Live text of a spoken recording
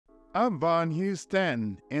I'm Von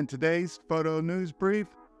Hughes-Stanton. In today's photo news brief,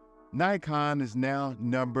 Nikon is now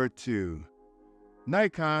number 2.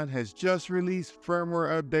 Nikon has just released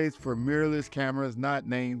firmware updates for mirrorless cameras not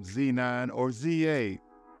named Z9 or Z8.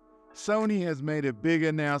 Sony has made a big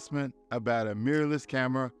announcement about a mirrorless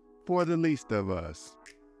camera for the least of us.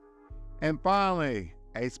 And finally,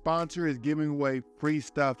 a sponsor is giving away free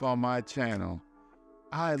stuff on my channel.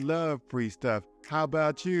 I love free stuff. How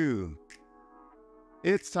about you?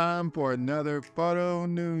 It's time for another photo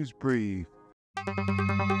news brief.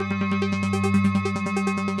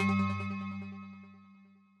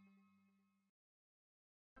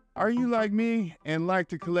 Are you like me and like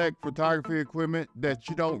to collect photography equipment that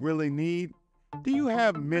you don't really need? Do you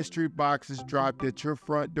have mystery boxes dropped at your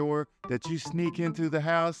front door that you sneak into the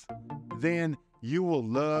house? Then you will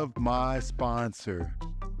love my sponsor,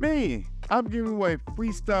 me. I'm giving away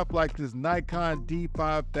free stuff like this Nikon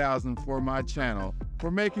D5000 for my channel for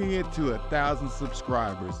making it to 1,000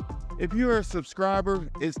 subscribers. If you're a subscriber,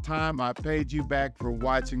 it's time I paid you back for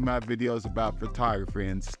watching my videos about photography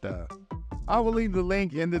and stuff. I will leave the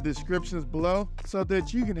link in the descriptions below so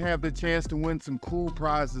that you can have the chance to win some cool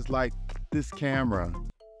prizes like this camera.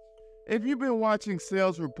 If you've been watching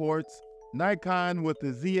sales reports, Nikon with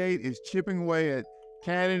the Z8 is chipping away at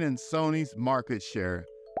Canon and Sony's market share.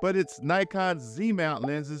 But it's Nikon's Z mount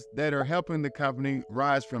lenses that are helping the company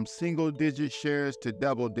rise from single-digit shares to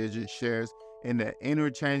double-digit shares in the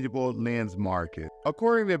interchangeable lens market.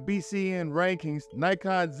 According to BCN Rankings,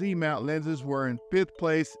 Nikon Z mount lenses were in 5th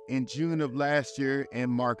place in June of last year in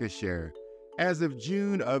market share. As of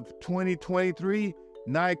June of 2023,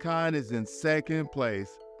 Nikon is in 2nd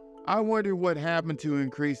place. I wonder what happened to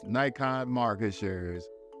increase Nikon market shares.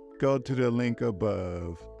 Go to the link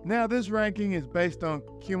above. Now, this ranking is based on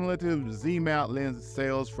cumulative Z mount lens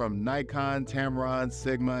sales from Nikon, Tamron,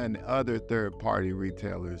 Sigma, and other third-party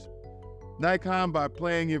retailers. Nikon, by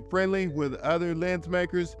playing it friendly with other lens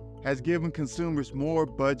makers, has given consumers more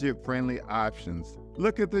budget-friendly options.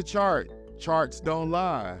 Look at the chart. Charts don't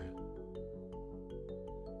lie.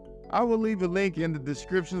 I will leave a link in the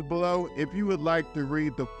descriptions below if you would like to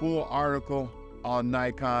read the full article on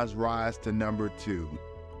Nikon's rise to number 2.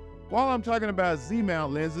 While I'm talking about Z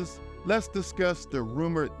mount lenses, let's discuss the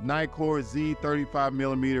rumored Nikkor Z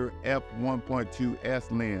 35mm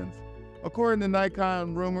f1.2s lens. According to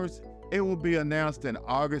Nikon rumors, it will be announced in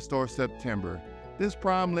August or September. This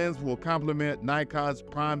prime lens will complement Nikon's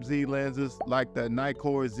prime Z lenses like the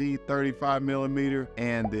Nikkor Z 35mm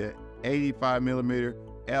and the 85mm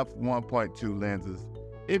f1.2 lenses.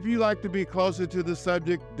 If you like to be closer to the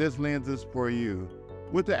subject, this lens is for you.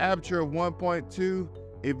 With the aperture of 1.2,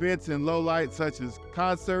 events in low light such as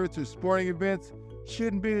concerts or sporting events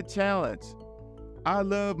shouldn't be a challenge. I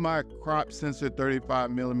love my crop sensor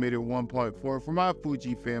 35mm 1.4 for my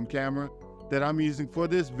FujiFilm camera that I'm using for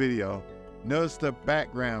this video. Notice the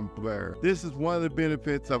background blur. This is one of the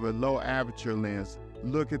benefits of a low aperture lens.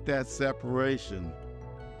 Look at that separation.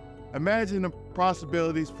 Imagine the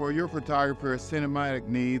possibilities for your photography or cinematic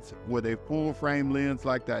needs with a full frame lens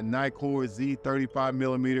like that Nikkor Z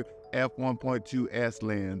 35mm f1.2s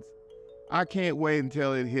lens. I can't wait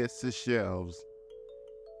until it hits the shelves.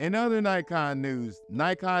 In other Nikon news,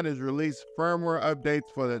 Nikon has released firmware updates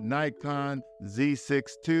for the Nikon Z6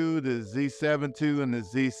 II, the Z7 II, and the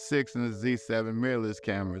Z6 and the Z7 mirrorless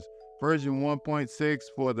cameras. Version 1.6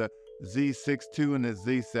 for the Z6 II and the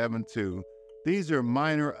Z7 II. These are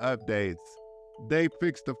minor updates. They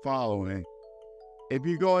fixed the following. If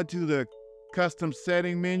you go into the custom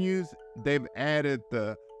setting menus, they've added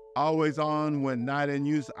the always on when not in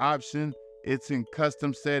use option. It's in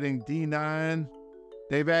custom setting D9.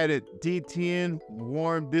 They've added D10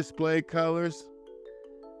 warm display colors.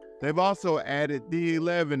 They've also added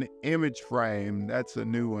D11 image frame. That's a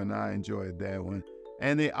new one. I enjoyed that one.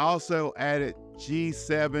 And they also added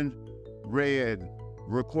G7 red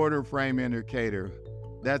recorder frame indicator.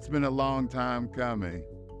 That's been a long time coming.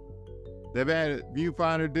 They've added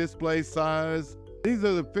viewfinder display size. These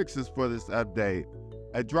are the fixes for this update.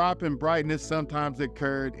 A drop in brightness sometimes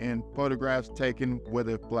occurred in photographs taken with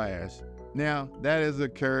a flash. Now, that has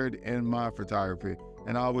occurred in my photography,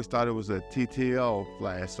 and I always thought it was a TTL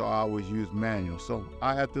flash, so I always use manual, so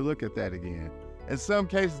I have to look at that again. In some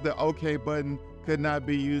cases, the OK button could not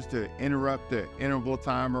be used to interrupt the interval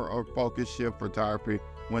timer or focus shift photography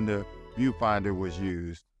when the viewfinder was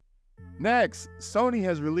used. Next, Sony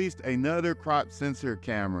has released another crop sensor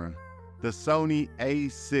camera, the Sony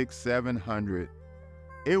a6700.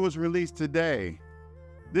 It was released today.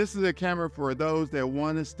 This is a camera for those that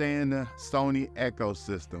want to stay in the Sony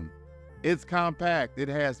ecosystem. It's compact. It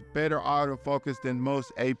has better autofocus than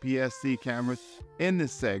most APS-C cameras in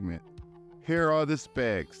this segment. Here are the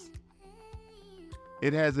specs.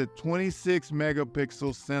 It has a 26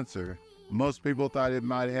 megapixel sensor. Most people thought it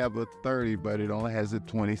might have a 30, but it only has a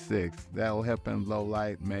 26. That'll help in low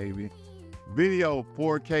light maybe. Video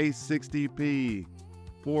 4K 60p,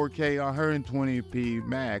 4K 120p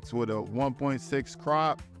max with a 1.6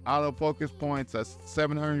 crop. Autofocus points are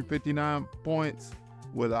 759 points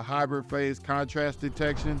with a hybrid phase contrast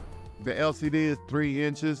detection. The LCD is 3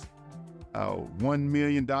 inches. 1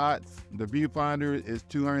 million dots. The viewfinder is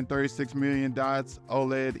 236 million dots,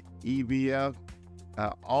 OLED EVF.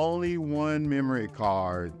 Only one memory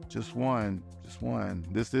card, just one.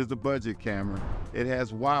 This is the budget camera. It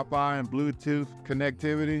has Wi-Fi and Bluetooth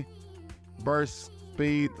connectivity, burst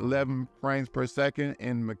speed 11 frames per second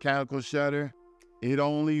in mechanical shutter. It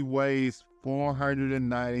only weighs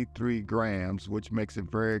 493 grams, which makes it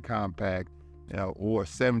very compact, or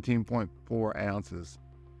 17.4 ounces.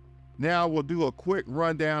 Now we'll do a quick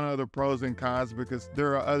rundown of the pros and cons because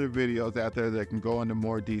there are other videos out there that can go into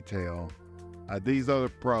more detail. These are the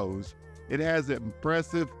pros. It has an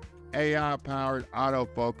impressive AI-powered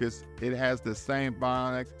autofocus. It has the same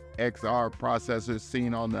Bionic XR processor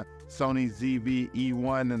seen on the Sony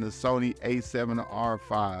ZV-E1 and the Sony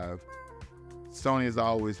A7R5. Sony has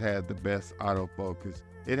always had the best autofocus.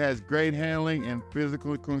 It has great handling and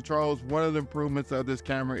physical controls. One of the improvements of this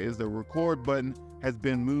camera is the record button has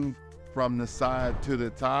been moved from the side to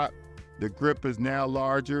the top. The grip is now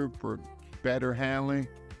larger for better handling.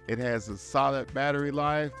 It has a solid battery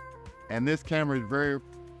life, and this camera is very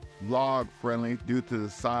vlog friendly due to the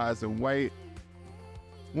size and weight.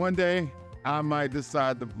 One day I might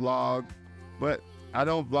decide to vlog, but I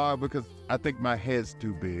don't vlog because I think my head's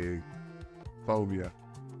too big. Phobia.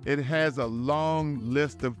 It has a long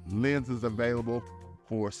list of lenses available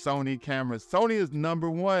for Sony cameras. Sony is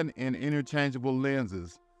 #1 in interchangeable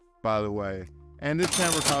lenses, by the way. And this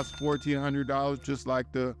camera costs $1,400, just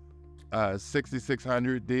like the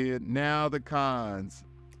 6600 did. Now the cons.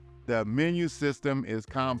 The menu system is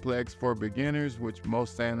complex for beginners, which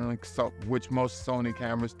most Sony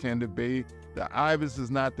cameras tend to be. The IBIS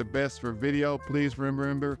is not the best for video. Please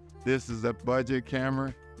remember, this is a budget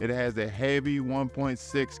camera. It has a heavy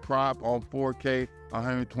 1.6 crop on 4K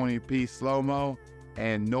 120p slow-mo,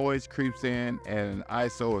 and noise creeps in at an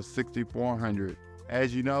ISO of 6400.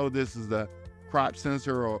 As you know, this is the crop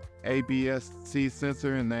sensor or APS-C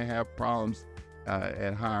sensor, and they have problems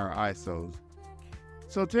at higher ISOs.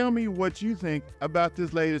 So tell me what you think about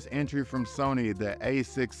this latest entry from Sony, the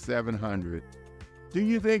a6700. Do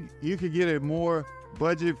you think you could get a more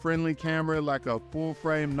budget-friendly camera like a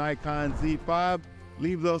full-frame Nikon Z5?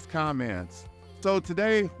 Leave those comments. So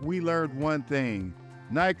today we learned one thing.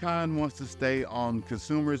 Nikon wants to stay on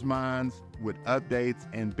consumers' minds with updates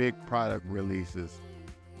and big product releases.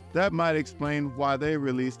 That might explain why they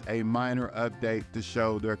released a minor update to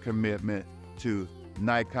show their commitment to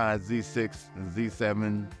Nikon Z6,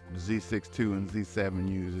 Z7, Z6 II, and Z7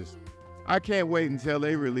 users. I can't wait until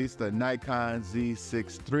they release the Nikon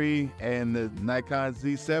Z6 III and the Nikon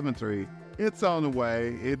Z7 III. It's on the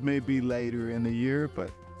way. It may be later in the year, but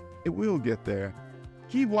it will get there.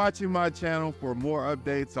 Keep watching my channel for more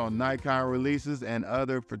updates on Nikon releases and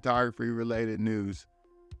other photography-related news.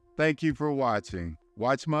 Thank you for watching.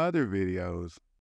 Watch my other videos.